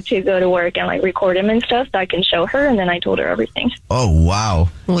then I had to go to work and like record him and stuff so I can show her, and then I told her everything. Oh, wow.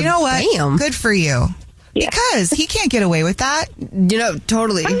 Well, you know what? Damn. Good for you. Yeah. Because he can't get away with that. You know,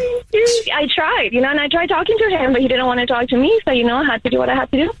 totally. I tried, and I tried talking to him, but he didn't want to talk to me, so, I had to do what I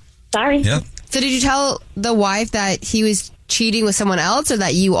had to do. Sorry. Yep. So did you tell the wife that he was cheating with someone else or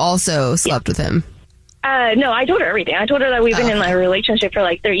that you also slept with him? No, I told her everything. I told her that we've been in a relationship for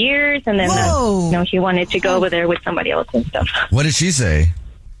like 3 years, and then he wanted to go over there with somebody else and stuff. What did she say?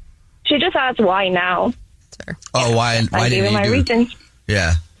 She just asked why now. Oh, why I gave her didn't my you do it? reasons.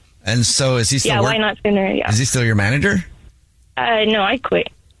 Yeah. And so is he still Yeah, why not sooner? Yeah. Is he still your manager? No, I quit.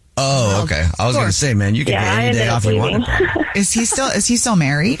 Oh, okay. I was going to say, man, you can Yeah, get I any day ended up off you leaving. want. Is he still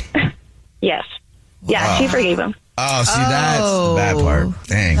married? Yes. Yeah, she forgave him. Oh, see, that's the bad part.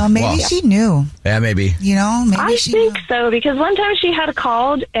 Dang. Well, maybe she knew. Yeah, maybe. Maybe I she think so, because one time she had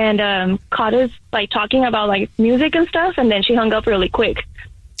called and caught us like talking about like music and stuff, and then she hung up really quick.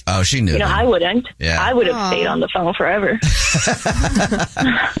 Oh, she knew. I wouldn't. Yeah. I would have stayed on the phone forever.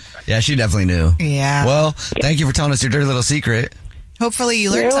 Yeah, she definitely knew. Yeah. Well, thank you for telling us your dirty little secret. Hopefully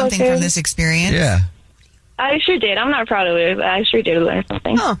you learned You're something welcome. from this experience. Yeah. I sure did. I'm not proud of it, but I sure did learn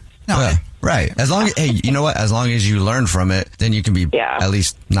something. Oh. Yeah, right. As long as, hey, you know what? As long as you learn from it, then you can be at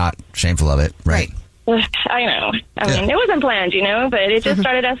least not shameful of it. Right. I know. I mean, it wasn't planned, but it just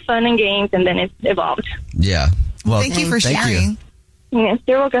started as fun and games, and then it evolved. Yeah. Well, Thank you for sharing. Yes,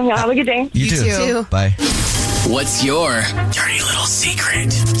 you're welcome. Y'all have a good day. You too. Bye. What's your dirty little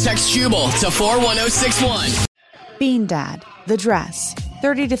secret? Text Jubal to 41061. Bean Dad, The Dress,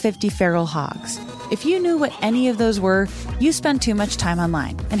 30 to 50 Feral Hogs. If you knew what any of those were, you spend too much time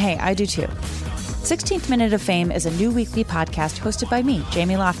online. And hey, I do too. 16th Minute of Fame is a new weekly podcast hosted by me,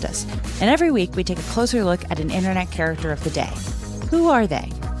 Jamie Loftus. And every week we take a closer look at an internet character of the day. Who are they?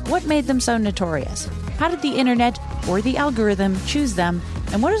 What made them so notorious? How did the internet or the algorithm choose them?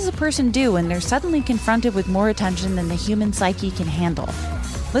 And what does a person do when they're suddenly confronted with more attention than the human psyche can handle?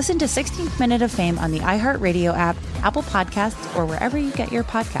 Listen to 16th Minute of Fame on the iHeartRadio app, Apple Podcasts, or wherever you get your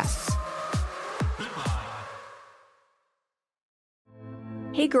podcasts.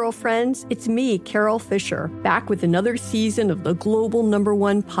 Hey girlfriends, it's me, Carol Fisher, back with another season of the global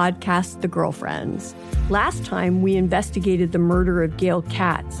 #1 podcast, The Girlfriends. Last time, we investigated the murder of Gail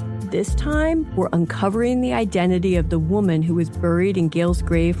Katz. This time, we're uncovering the identity of the woman who was buried in Gail's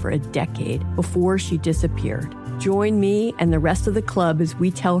grave for a decade before she disappeared. Join me and the rest of the club as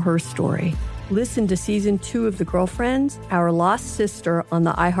we tell her story. Listen to Season 2 of The Girlfriends, Our Lost Sister on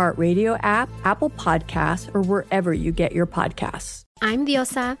the iHeartRadio app, Apple Podcasts, or wherever you get your podcasts. I'm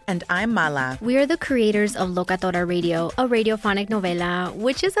Diosa. And I'm Mala. We are the creators of Locatora Radio, a radiophonic novela,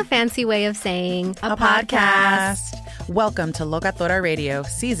 which is a fancy way of saying a podcast. Welcome to Locatora Radio,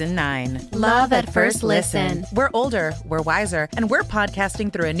 Season 9. Love at first listen. We're older, we're wiser, and we're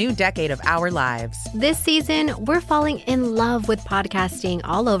podcasting through a new decade of our lives. This season, we're falling in love with podcasting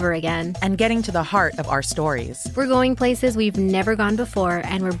all over again. And getting to the heart of our stories. We're going places we've never gone before,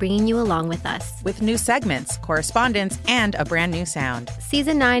 and we're bringing you along with us. With new segments, correspondence, and a brand new sound.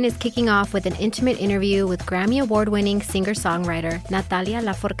 Season 9 is kicking off with an intimate interview with Grammy Award-winning singer-songwriter Natalia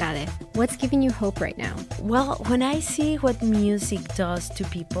Lafourcade. What's giving you hope right now? Well, when I see what music does to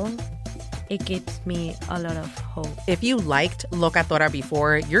people, it gives me a lot of hope. If you liked Locatora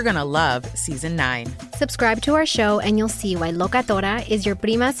before, you're going to love Season 9. Subscribe to our show and you'll see why Locatora is your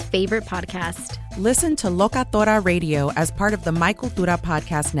prima's favorite podcast. Listen to Locatora Radio as part of the My Cultura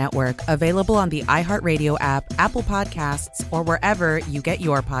Podcast Network, available on the iHeartRadio app, Apple Podcasts, or wherever you get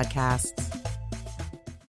your podcasts.